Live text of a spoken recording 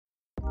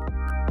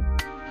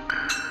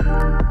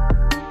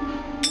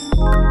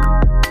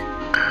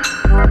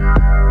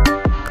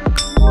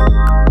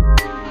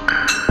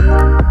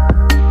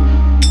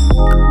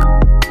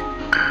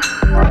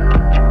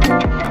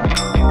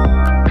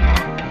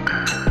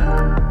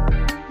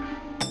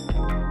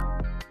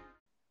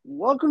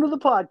Welcome to the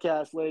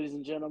podcast, ladies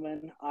and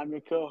gentlemen. I'm your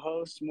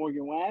co-host,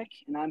 Morgan Wack,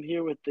 and I'm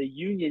here with the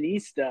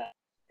Unionista,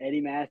 Eddie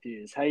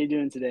Matthews. How you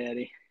doing today,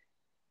 Eddie?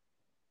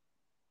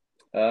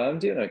 I'm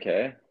doing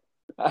okay.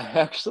 I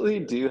actually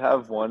do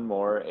have one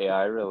more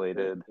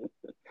AI-related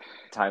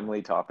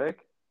timely topic,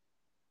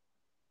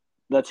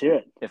 Let's hear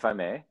it. if I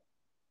may.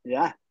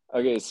 Yeah,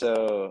 Okay,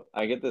 so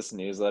I get this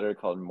newsletter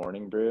called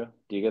Morning Brew.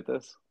 Do you get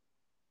this?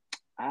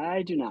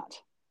 I do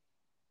not.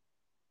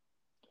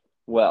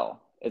 Well,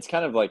 it's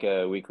kind of like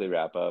a weekly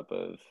wrap-up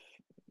of,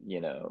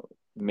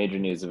 major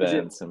news Is it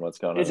events and what's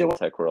going on is in it the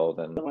tech world.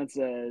 And once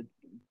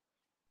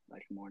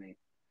like morning?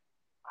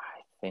 I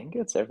think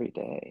it's every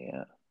day,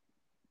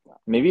 yeah.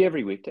 Maybe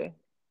every weekday.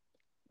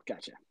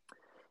 Gotcha.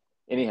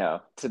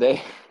 Anyhow,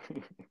 today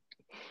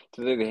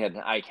they had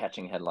an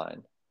eye-catching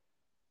headline.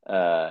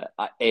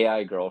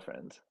 AI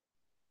girlfriend.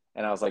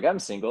 And I was like, I'm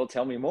single,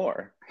 tell me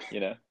more,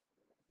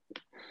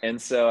 And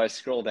so I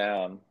scroll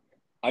down.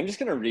 I'm just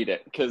going to read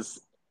it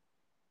because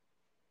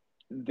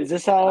Is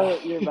this how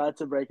you're about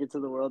to break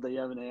into the world that you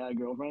have an AI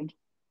girlfriend?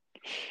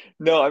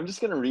 no, I'm just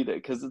going to read it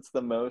because it's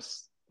the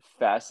most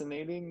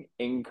fascinating,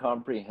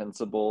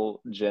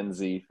 incomprehensible Gen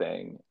Z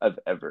thing I've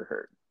ever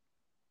heard.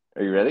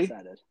 Are you ready?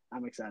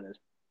 I'm excited.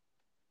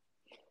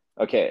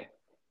 Okay.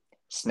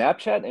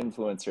 Snapchat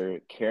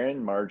influencer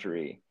Karen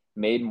Marjorie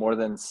made more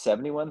than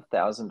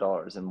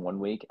 $71,000 in 1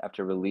 week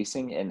after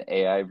releasing an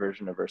AI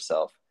version of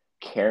herself,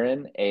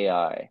 Karen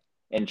AI,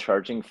 and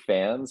charging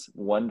fans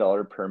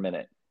 $1 per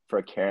minute for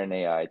a Karen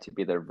AI to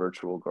be their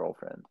virtual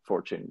girlfriend,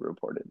 Fortune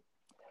reported.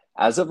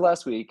 As of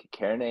last week,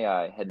 Karen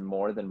AI had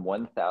more than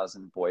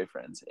 1,000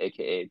 boyfriends,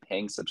 aka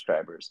paying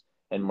subscribers,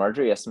 and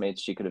Marjorie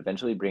estimates she could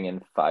eventually bring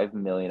in $5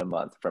 million a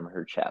month from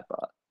her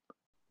chatbot.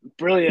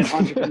 Brilliant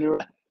entrepreneur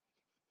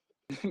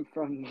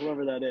from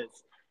whoever that is.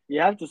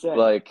 You have to say,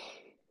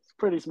 it's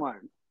pretty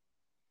smart.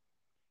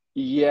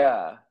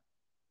 Yeah,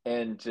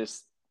 and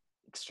just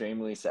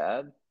extremely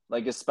sad.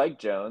 Like, is Spike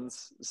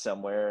Jonze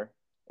somewhere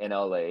in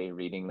LA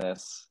reading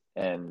this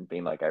and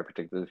being like, I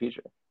predicted the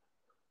future?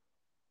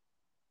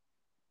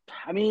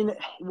 I mean,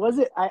 was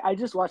it? I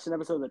just watched an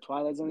episode of The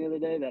Twilight Zone the other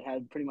day that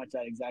had pretty much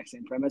that exact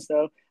same premise,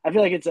 though. I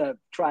feel like it's a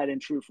tried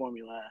and true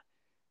formula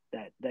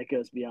that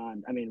goes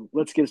beyond. I mean,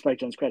 let's give Spike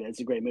Jonze credit. It's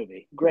a great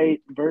movie,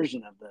 great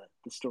version of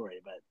the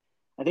story. But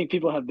I think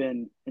people have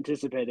been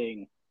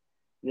anticipating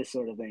this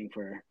sort of thing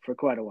for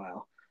quite a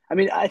while. I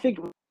mean, I think,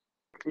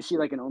 is she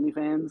like an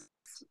OnlyFans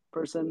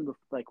person,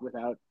 like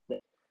without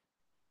the?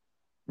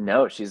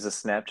 No, she's a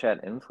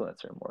Snapchat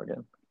influencer,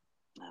 Morgan.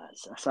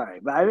 Sorry,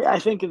 but I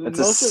think It's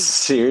most a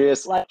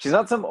serious. like, She's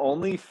not some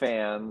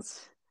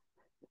OnlyFans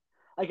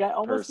I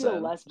almost feel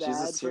person. less She's a bad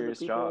for the serious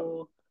job.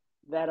 people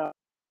that are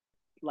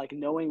like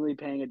knowingly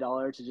paying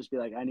 $1 to just be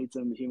like, I need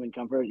some human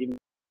comfort, even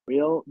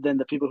real, than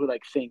the people who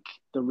like think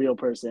the real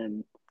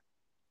person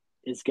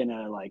is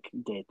gonna like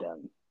date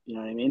them. You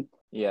know what I mean?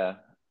 Yeah.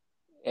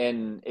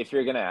 And if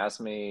you're gonna ask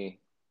me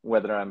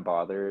whether I'm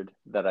bothered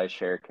that I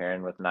share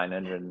Karen with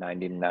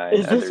 999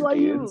 Is this other why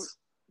you dudes,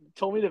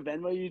 told me to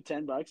Venmo you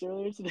 $10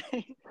 earlier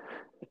today?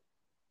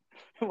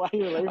 Why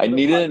you were late I for the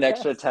needed an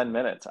extra podcast? 10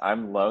 minutes.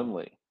 I'm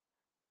lonely.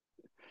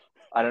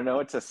 I don't know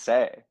what to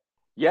say.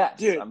 Yes,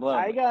 Dude, I'm I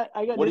lonely. got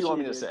What do news you for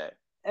want you, me to dude. say?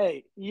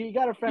 Hey, you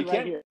got a You friend right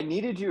can't. here. I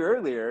needed you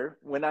earlier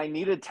when I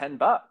needed $10.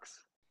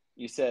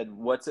 You said,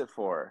 "What's it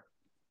for?"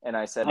 And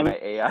I said, I mean, "My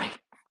AI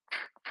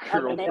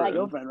and they my girlfriend."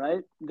 girlfriend,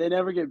 right? They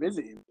never get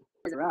busy.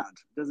 Around.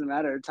 Doesn't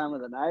matter time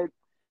of the night.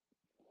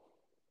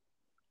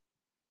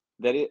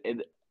 That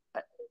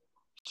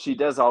she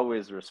does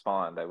always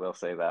respond. I will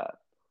say that.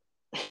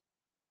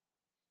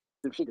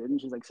 If she didn't,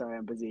 she's like, sorry,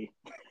 I'm busy.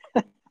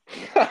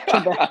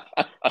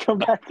 Come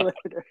back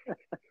later.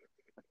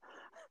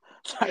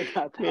 Sorry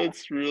about that.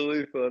 That's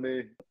really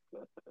funny.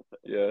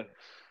 Yeah.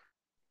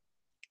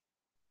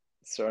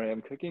 Sorry,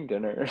 I'm cooking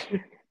dinner.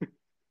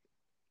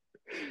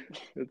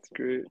 That's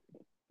great.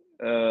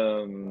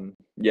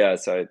 Yeah,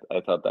 so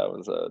I thought that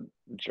was a And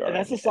that's jarring a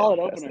and solid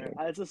opener. fascinating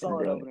That's a and solid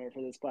brilliant. opener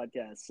for this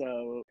podcast.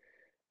 So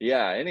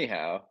Yeah,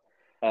 anyhow,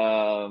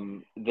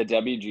 the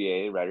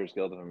WGA, Writers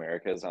Guild of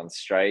America, is on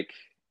strike.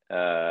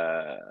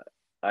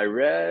 I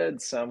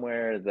read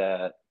somewhere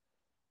that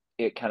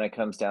it kind of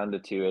comes down to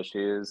two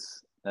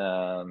issues,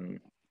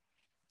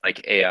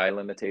 like AI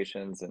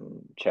limitations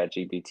and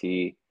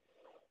ChatGPT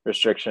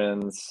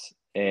restrictions,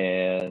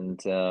 and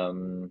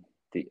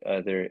the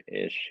other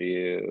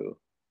issue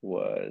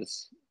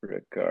was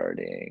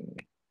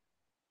regarding,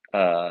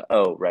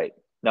 right,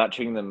 not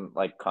treating them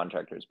like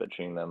contractors, but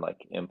treating them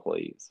like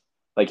employees,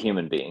 like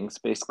human beings,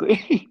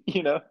 basically,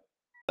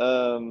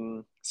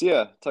 So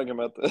yeah, talking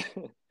about the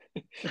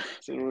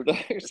so we're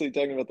actually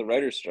talking about the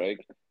writer's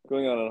strike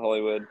going on in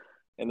Hollywood,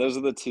 and those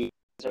are the two,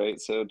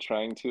 right? So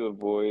trying to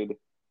avoid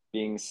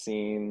being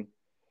seen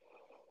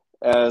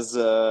as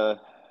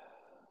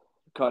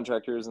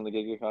contractors in the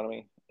gig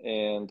economy,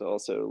 and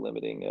also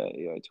limiting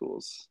AI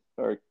tools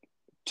are,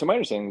 to my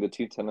understanding, the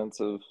two tenets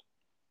of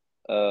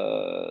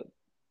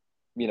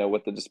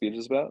what the dispute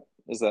is about.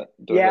 Do I have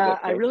Yeah, that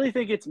I correct? really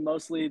think it's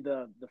mostly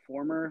the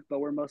former, but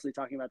we're mostly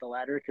talking about the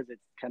latter because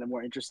it's kind of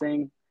more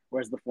interesting.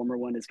 Whereas the former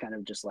one is kind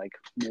of just like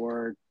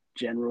more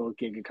general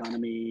gig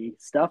economy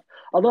stuff.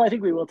 Although I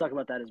think we will talk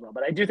about that as well.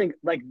 But I do think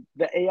like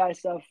the AI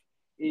stuff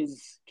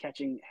is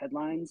catching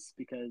headlines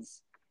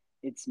because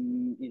it's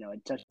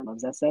Touchdown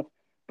loves that stuff.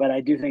 But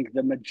I do think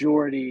the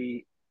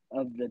majority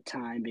of the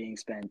time being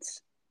spent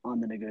on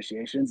the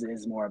negotiations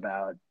is more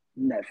about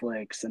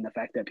Netflix and the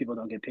fact that people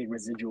don't get paid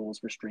residuals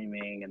for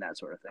streaming and that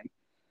sort of thing.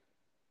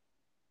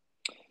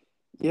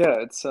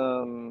 Yeah,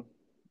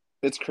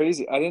 it's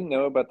crazy. I didn't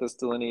know about this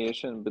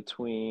delineation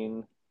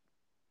between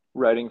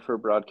writing for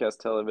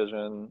broadcast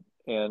television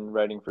and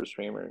writing for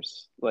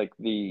streamers. Like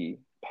the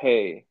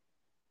pay,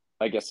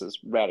 I guess, is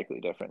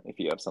radically different if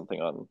you have something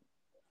on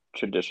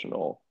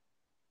traditional,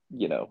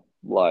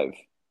 live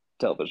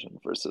television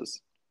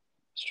versus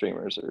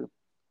streamers or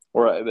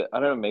I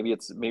don't know, maybe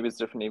it's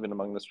different even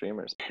among the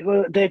streamers.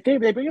 Well, they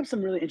bring up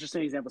some really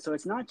interesting examples. So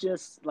it's not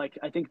just like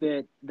I think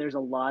that there's a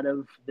lot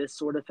of this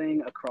sort of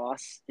thing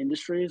across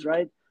industries,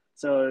 right?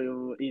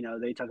 So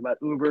they talk about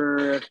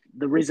Uber.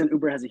 The reason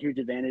Uber has a huge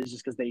advantage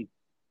is because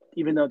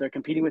even though they're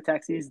competing with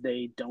taxis,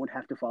 they don't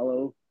have to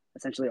follow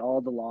essentially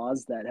all the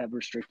laws that have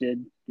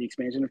restricted the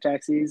expansion of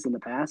taxis in the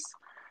past.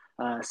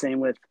 Same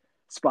with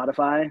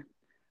Spotify.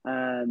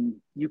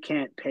 You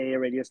can't pay a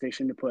radio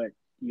station to put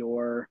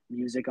your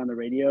music on the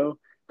radio,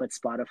 but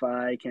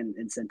Spotify can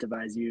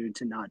incentivize you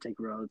to not take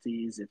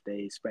royalties if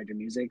they spread your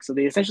music. So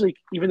they essentially,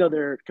 even though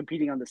they're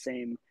competing on the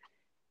same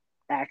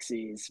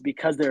axes,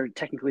 because they're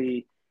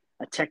technically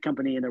a tech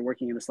company and they're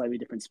working in a slightly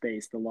different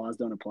space, the laws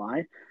don't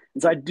apply.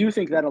 And so I do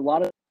think that a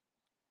lot of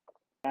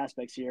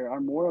aspects here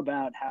are more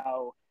about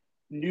how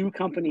new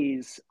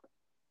companies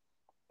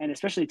and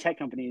especially tech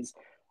companies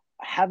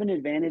have an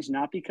advantage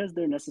not because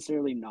they're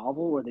necessarily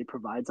novel or they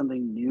provide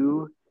something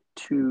new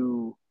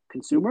to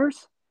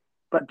consumers,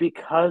 but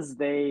because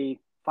they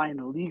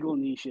find legal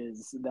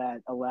niches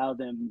that allow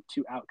them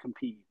to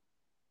outcompete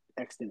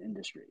extant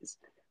industries,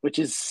 which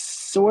is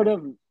sort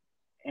of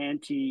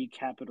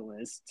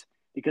anti-capitalist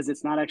because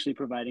it's not actually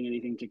providing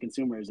anything to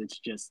consumers. It's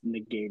just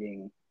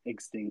negating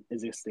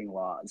existing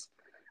laws.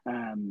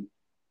 Um,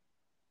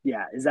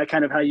 yeah, is that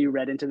kind of how you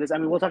read into this? I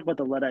mean, we'll talk about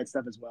the Luddite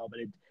stuff as well, but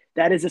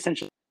that is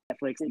essentially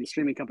Netflix and the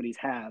streaming companies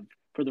have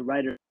for the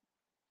writer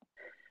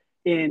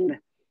in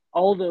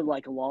all the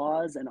like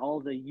laws and all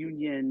the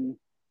union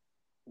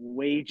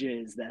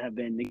wages that have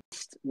been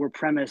were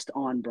premised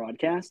on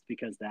broadcast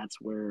because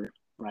that's where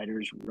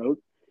writers wrote.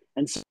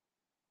 And so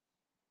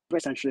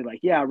essentially like,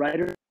 yeah,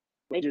 writers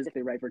wages if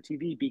they write for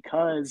TV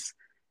because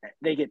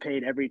they get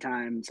paid every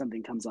time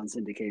something comes on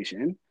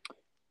syndication.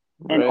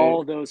 And Right.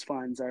 all those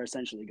funds are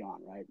essentially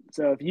gone, right?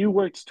 So if you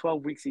worked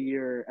 12 weeks a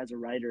year as a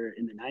writer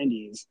in the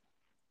 90s,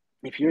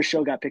 if your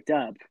show got picked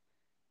up,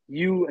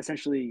 you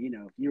essentially,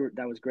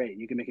 that was great.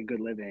 You can make a good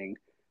living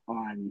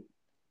on,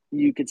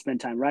 you could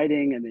spend time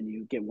writing and then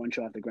you get one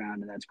show off the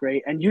ground and that's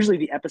great. And usually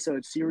the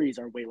episode series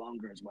are way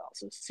longer as well.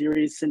 So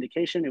series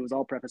syndication, it was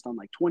all prefaced on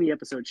like 20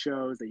 episode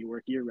shows that you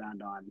work year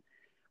round on.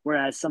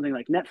 Whereas something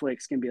like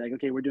Netflix can be like,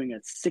 okay, we're doing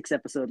a 6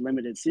 episode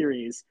limited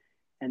series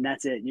and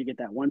that's it. You get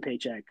that one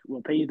paycheck.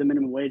 We'll pay you the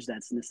minimum wage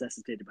that's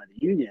necessitated by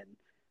the union,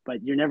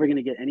 but you're never going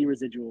to get any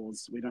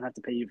residuals. We don't have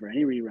to pay you for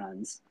any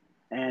reruns.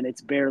 And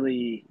it's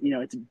barely,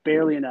 it's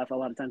barely enough. A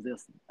lot of times they'll,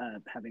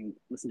 having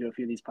listened to a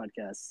few of these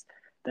podcasts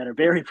that are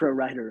very pro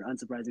writer,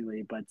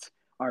 unsurprisingly, but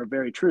are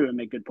very true and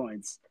make good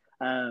points.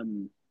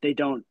 They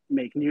don't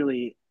make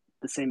nearly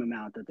the same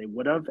amount that they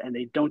would have, and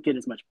they don't get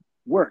as much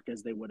work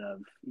as they would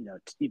have,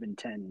 even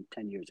 10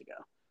 years ago.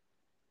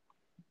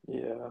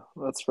 Yeah,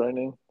 that's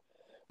frightening.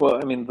 Well,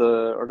 I mean,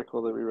 the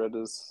article that we read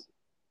is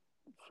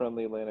from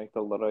the Atlantic, The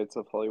Luddites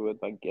of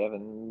Hollywood by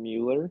Gavin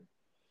Mueller.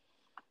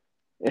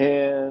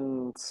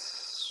 And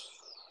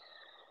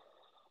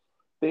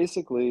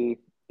basically,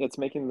 it's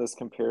making this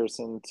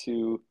comparison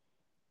to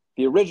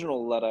the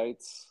original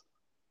Luddites,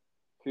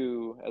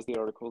 who, as the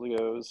article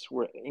goes,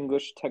 were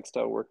English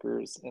textile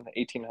workers in the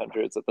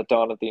 1800s at the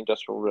dawn of the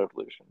Industrial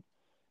Revolution,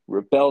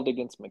 rebelled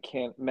against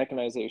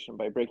mechanization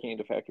by breaking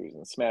into factories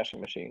and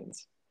smashing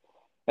machines.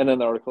 And then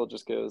the article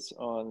just goes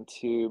on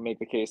to make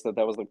the case that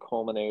that was the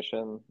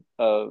culmination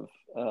of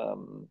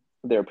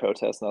their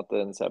protest, not the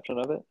inception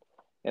of it,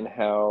 and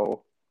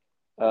how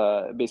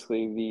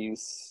basically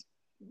these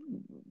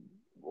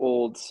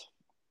old,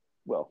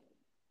 well,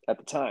 at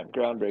the time,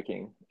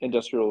 groundbreaking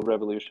industrial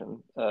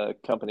revolution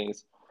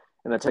companies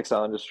in the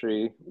textile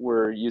industry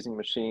were using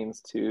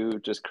machines to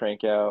just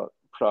crank out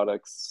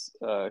products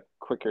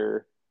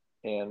quicker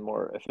and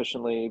more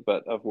efficiently,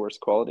 but of worse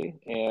quality.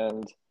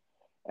 And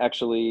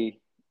actually,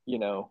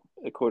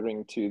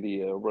 according to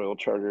the Royal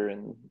Charter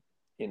in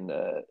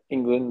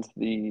England,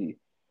 the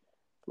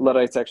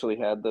Luddites actually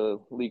had the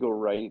legal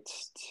right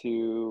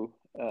to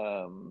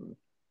own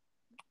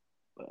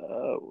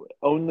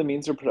the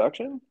means of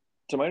production,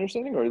 to my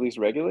understanding, or at least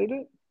regulate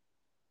it.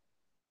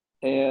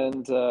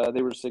 And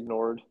they were just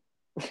ignored.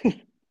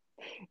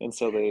 And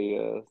so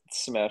they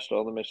smashed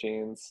all the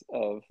machines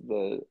of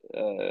the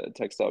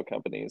textile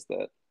companies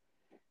that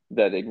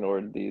that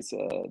ignored these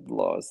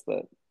laws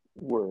that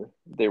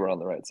they were on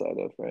the right side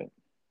of, right?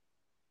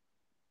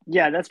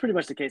 Yeah, that's pretty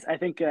much the case. I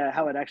think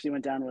how it actually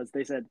went down was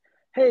they said,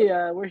 "Hey,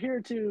 we're here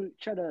to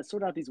try to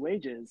sort out these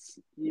wages.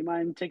 You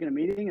mind taking a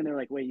meeting?" And they're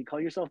like, "Wait, you call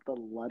yourself the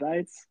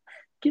Luddites?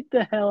 Get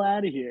the hell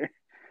out of here!"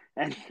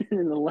 And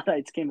the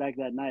Luddites came back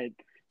that night,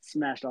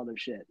 smashed all their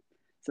shit.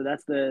 So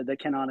that's the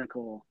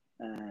canonical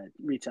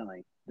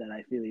retelling that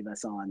I believe I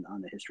saw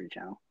on the History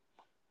Channel.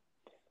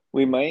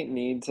 We might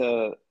need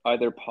to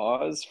either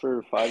pause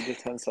for 5 to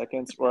 10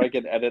 seconds, or I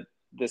could edit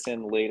this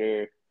in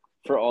later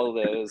for all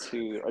those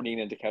who are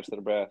needing to catch their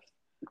breath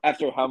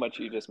after how much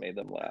you just made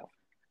them laugh.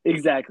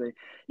 Exactly.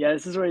 Yeah,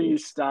 this is where you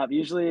stop.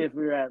 Usually, if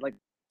we were at like,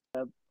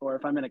 or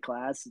if I'm in a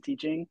class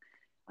teaching,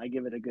 I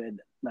give it a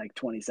good like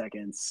 20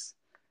 seconds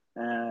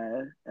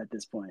at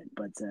this point.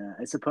 But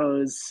I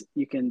suppose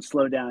you can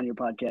slow down your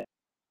podcast,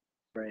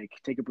 break,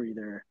 take a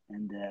breather,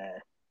 and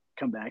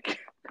come back.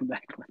 Come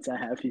back once I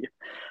have you.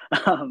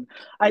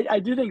 I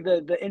do think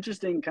the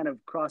interesting kind of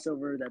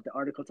crossover that the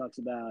article talks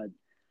about,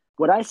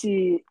 what I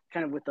see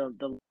kind of with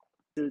the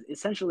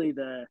essentially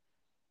the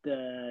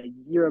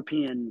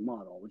European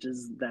model, which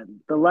is that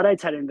the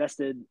Luddites had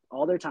invested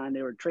all their time.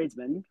 They were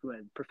tradesmen who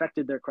had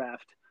perfected their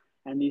craft,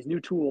 and these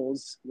new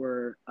tools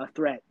were a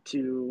threat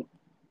to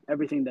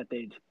everything that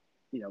they'd,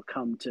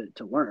 come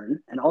to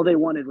learn. And all they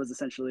wanted was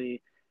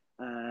essentially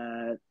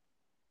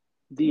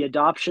the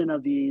adoption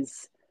of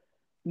these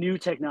new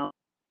technology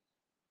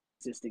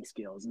existing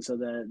skills. And so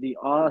the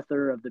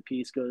author of the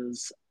piece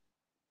goes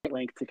at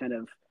length to kind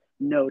of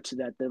note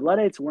that the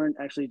Luddites weren't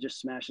actually just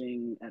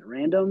smashing at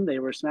random; they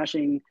were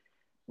smashing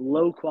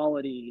low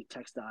quality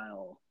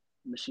textile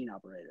machine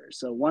operators.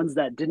 So ones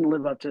that didn't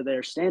live up to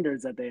their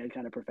standards that they had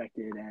kind of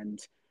perfected and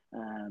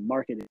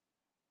marketed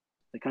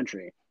the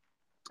country.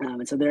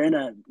 And so they're in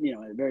a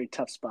very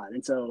tough spot.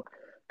 And so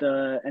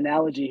the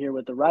analogy here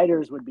with the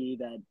writers would be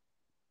that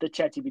the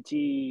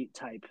ChatGPT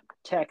type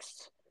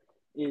text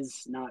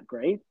is not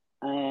great,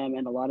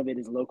 and a lot of it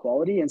is low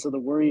quality. And so the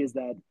worry is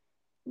that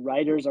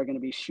writers are going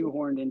to be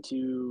shoehorned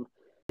into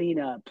clean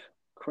up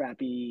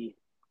crappy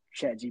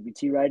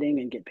ChatGPT writing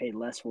and get paid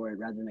less for it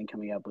rather than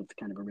coming up with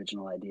kind of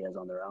original ideas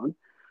on their own.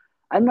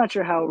 I'm not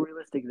sure how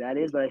realistic that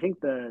is, but I think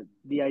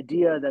the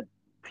idea that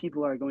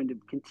people are going to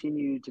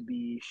continue to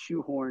be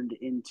shoehorned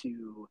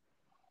into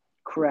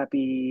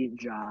crappy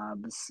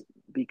jobs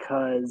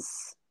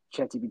because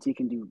ChatGPT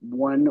can do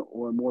one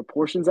or more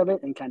portions of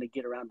it and kind of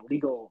get around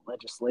legal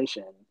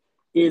legislation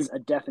is a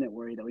definite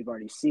worry that we've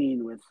already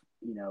seen with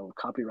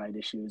copyright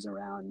issues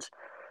around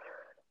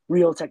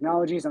real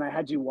technologies. And I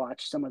had you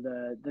watch some of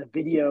the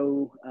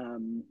video. I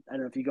don't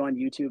know if you go on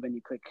YouTube and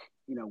you click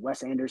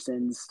Wes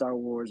Anderson's Star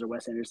Wars or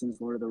Wes Anderson's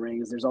Lord of the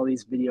Rings. There's all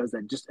these videos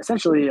that just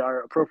essentially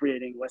are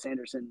appropriating Wes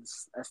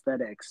Anderson's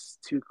aesthetics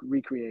to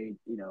recreate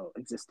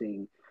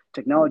existing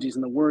technologies.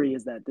 And the worry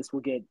is that this will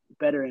get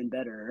better and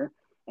better,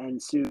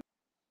 and soon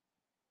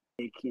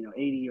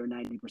 80 or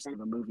 90% of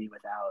a movie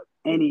without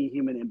any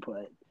human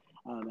input.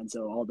 And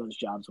so all those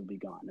jobs will be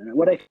gone. And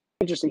what I think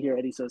interesting here,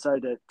 Eddie, so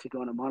sorry to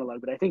go on a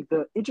monologue, but I think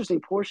the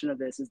interesting portion of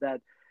this is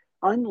that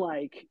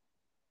unlike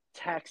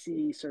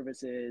taxi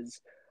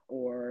services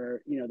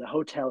or, the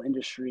hotel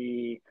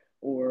industry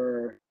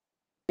or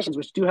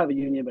which do have a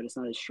union, but it's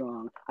not as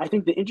strong. I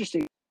think the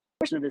interesting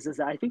portion of this is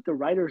that I think the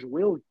writers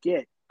will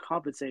get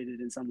compensated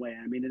in some way.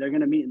 I mean, they're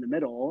going to meet in the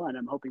middle, and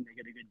I'm hoping they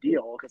get a good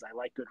deal because I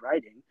like good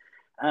writing.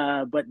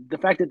 But the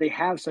fact that they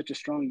have such a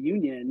strong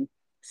union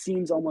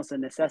seems almost a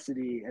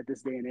necessity at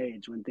this day and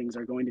age when things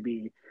are going to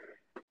be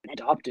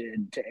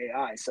adopted to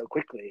AI so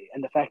quickly.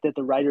 And the fact that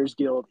the Writers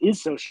Guild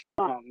is so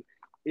strong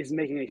is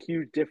making a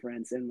huge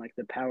difference in like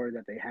the power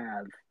that they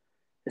have,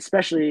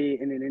 especially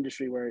in an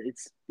industry where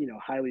it's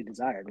highly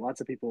desired.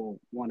 Lots of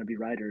people want to be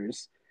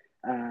writers,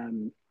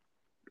 and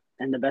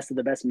the best of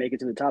the best make it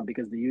to the top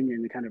because the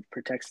union kind of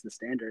protects the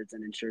standards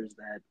and ensures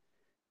that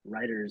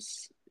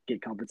writers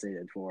get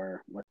compensated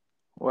for what.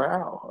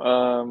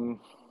 Wow.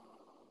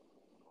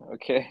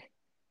 Okay.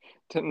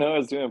 Didn't know I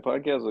was doing a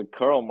podcast with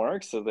Karl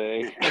Marx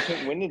today.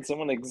 When did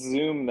someone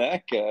exhume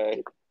that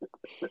guy?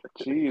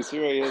 Jeez,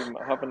 here I am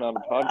hopping on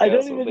I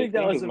don't podcasts with what even they think that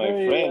think was is a my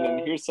very. friend, and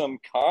here's some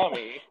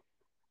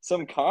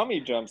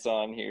commie jumps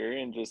on here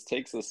and just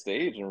takes the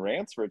stage and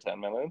rants for 10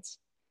 minutes.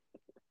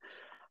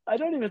 I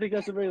don't even think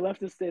that's a very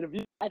leftist state of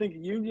view. I think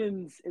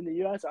unions in the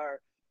U.S. are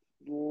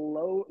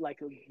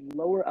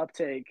lower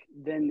uptake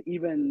than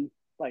even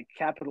like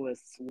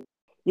capitalists.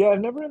 Yeah, I've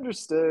never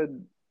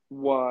understood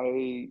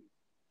why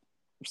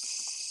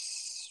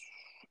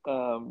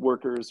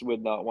workers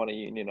would not want to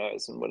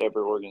unionize in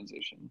whatever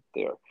organization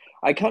they are.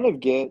 I kind of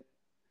get,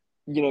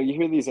 you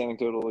hear these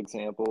anecdotal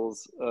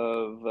examples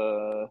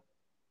of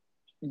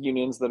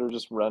unions that are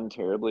just run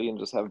terribly and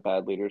just have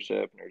bad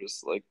leadership and are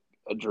just like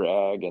a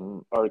drag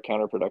and are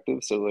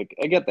counterproductive. So like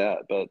I get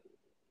that, but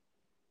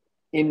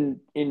in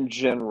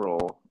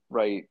general,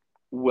 right,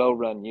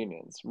 well-run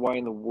unions, why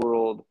in the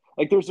world,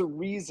 like there's a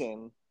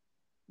reason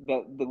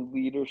that the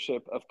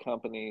leadership of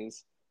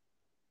companies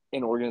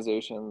and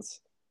organizations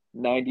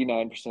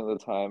 99% of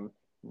the time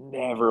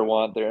never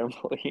want their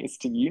employees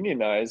to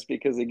unionize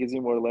because it gives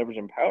you more leverage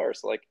and power.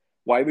 So like,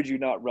 why would you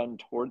not run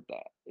toward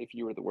that if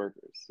you were the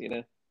workers, you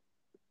know?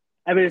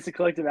 I mean, it's a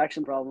collective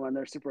action problem, and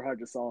they're super hard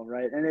to solve,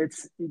 right? And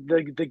it's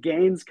the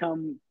gains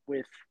come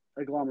with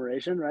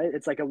agglomeration, right?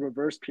 It's like a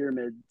reverse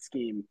pyramid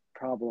scheme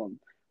problem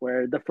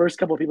where the first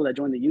couple of people that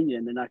join the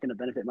union, they're not going to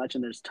benefit much,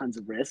 and there's tons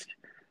of risk.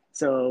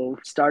 So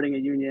starting a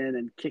union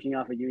and kicking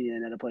off a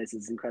union at a place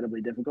is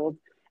incredibly difficult,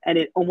 and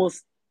it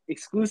almost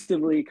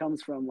exclusively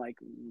comes from like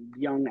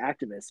young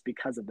activists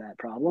because of that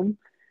problem.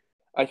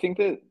 I think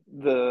that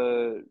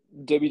the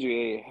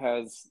WGA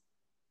has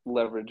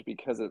leverage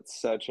because they have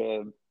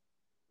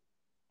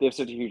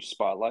such a huge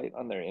spotlight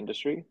on their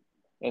industry.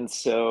 And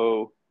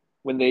so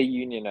when they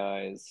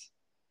unionize,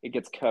 it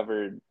gets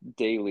covered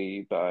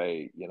daily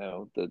by,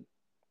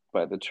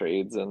 by the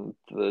trades and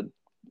the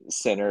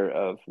center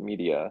of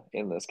media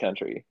in this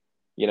country,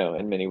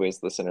 in many ways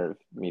the center of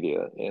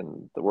media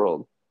in the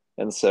world.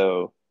 And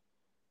so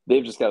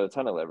they've just got a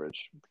ton of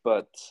leverage.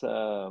 But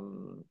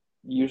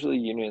usually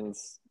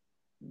unions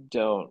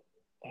don't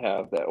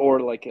have that. Or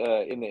like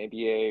in the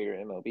NBA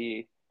or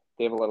MLB,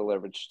 they have a lot of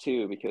leverage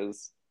too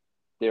because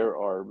there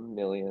are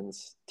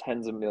millions,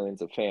 tens of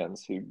millions of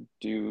fans who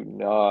do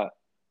not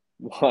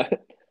want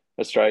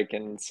a strike.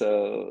 And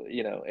so,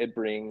 it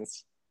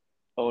brings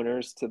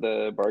owners to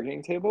the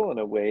bargaining table in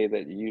a way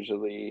that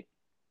usually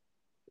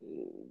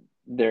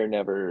they're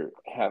never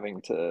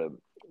having to,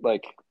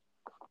 like,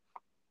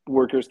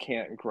 workers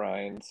can't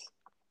grind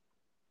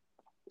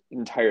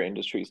entire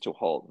industries to a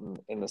halt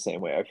in the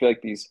same way. I feel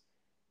like these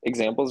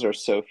examples are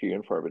so few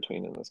and far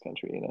between in this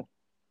country.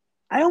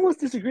 I almost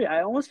disagree.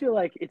 I almost feel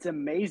like it's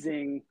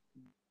amazing.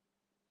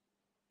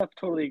 I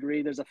totally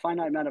agree. There's a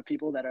finite amount of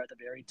people that are at the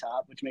very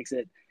top, which makes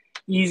it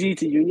easy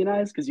to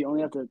unionize because you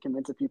only have to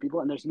convince a few people,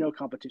 and there's no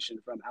competition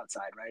from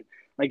outside, right?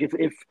 Like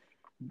if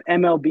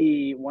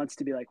MLB wants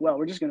to be like, well,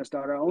 we're just going to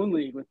start our own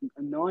league with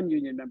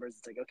non-union members,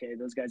 it's like, okay,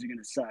 those guys are going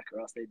to suck, or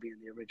else they'd be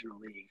in the original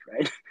league,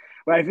 right?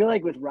 Where I feel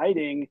like with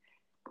writing,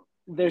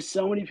 there's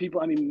so many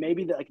people. I mean,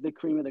 maybe the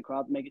cream of the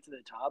crop make it to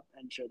the top,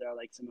 and sure, there are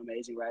like some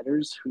amazing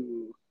writers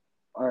who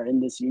are in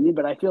this union.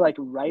 But I feel like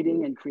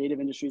writing and creative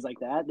industries like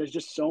that, there's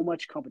just so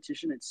much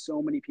competition, and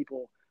so many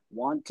people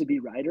want to be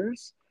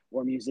writers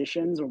or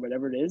musicians or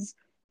whatever it is.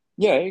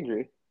 Yeah, I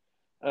agree.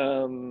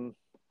 Um,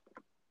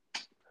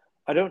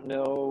 I don't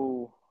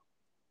know.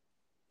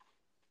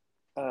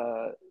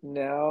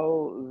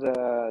 Now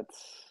that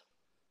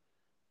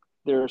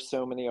there are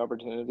so many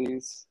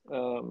opportunities,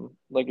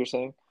 like you're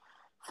saying,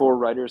 for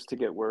writers to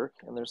get work,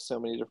 and there's so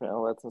many different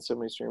outlets and so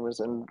many streamers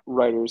and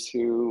writers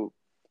who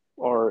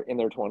are in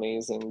their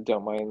 20s and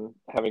don't mind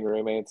having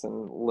roommates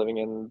and living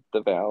in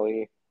the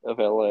valley of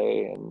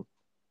LA, and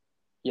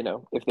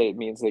if it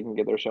means they can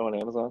get their show on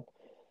Amazon.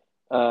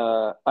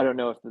 I don't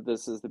know if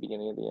this is the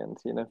beginning of the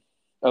end,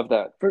 of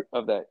that For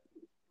of that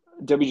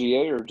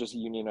WGA or just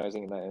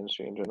unionizing in that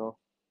industry in general.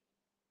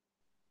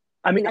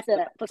 I mean, that's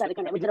the flip side of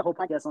the coin. We did a whole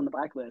podcast on the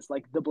blacklist.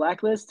 Like the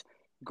blacklist,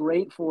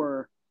 great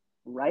for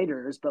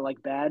writers, but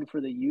like bad for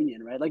the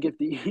union, right? Like if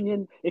the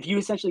union, if you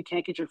essentially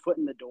can't get your foot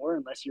in the door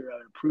unless you're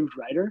an approved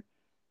writer,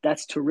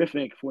 that's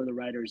terrific for the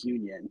writers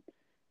union.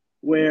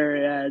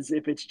 Whereas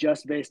if it's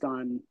just based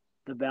on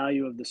the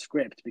value of the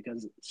script,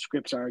 because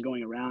scripts are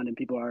going around and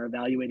people are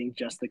evaluating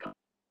just the content,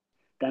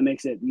 that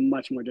makes it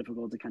much more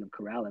difficult to kind of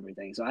corral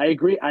everything. So I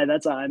agree.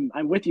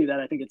 I'm with you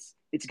that I think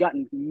it's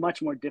gotten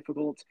much more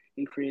difficult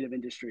in creative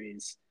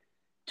industries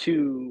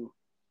to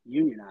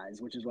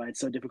unionize, which is why it's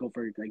so difficult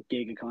for like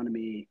gig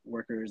economy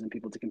workers and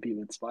people to compete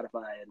with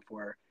Spotify and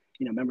for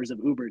members of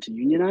Uber to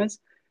unionize.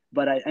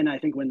 But I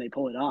think when they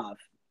pull it off,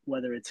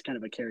 whether it's kind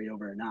of a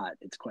carryover or not,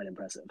 it's quite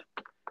impressive.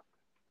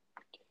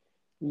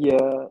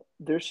 Yeah,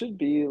 there should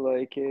be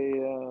like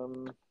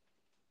a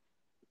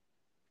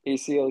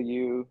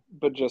ACLU,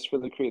 but just for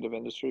the creative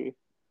industry.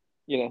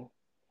 You know,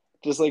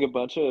 just like a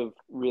bunch of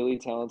really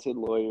talented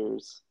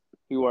lawyers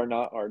who are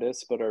not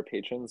artists but are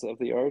patrons of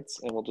the arts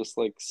and will just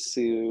like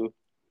sue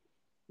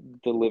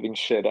the living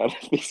shit out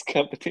of these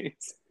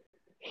companies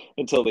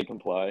until they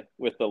comply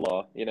with the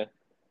law.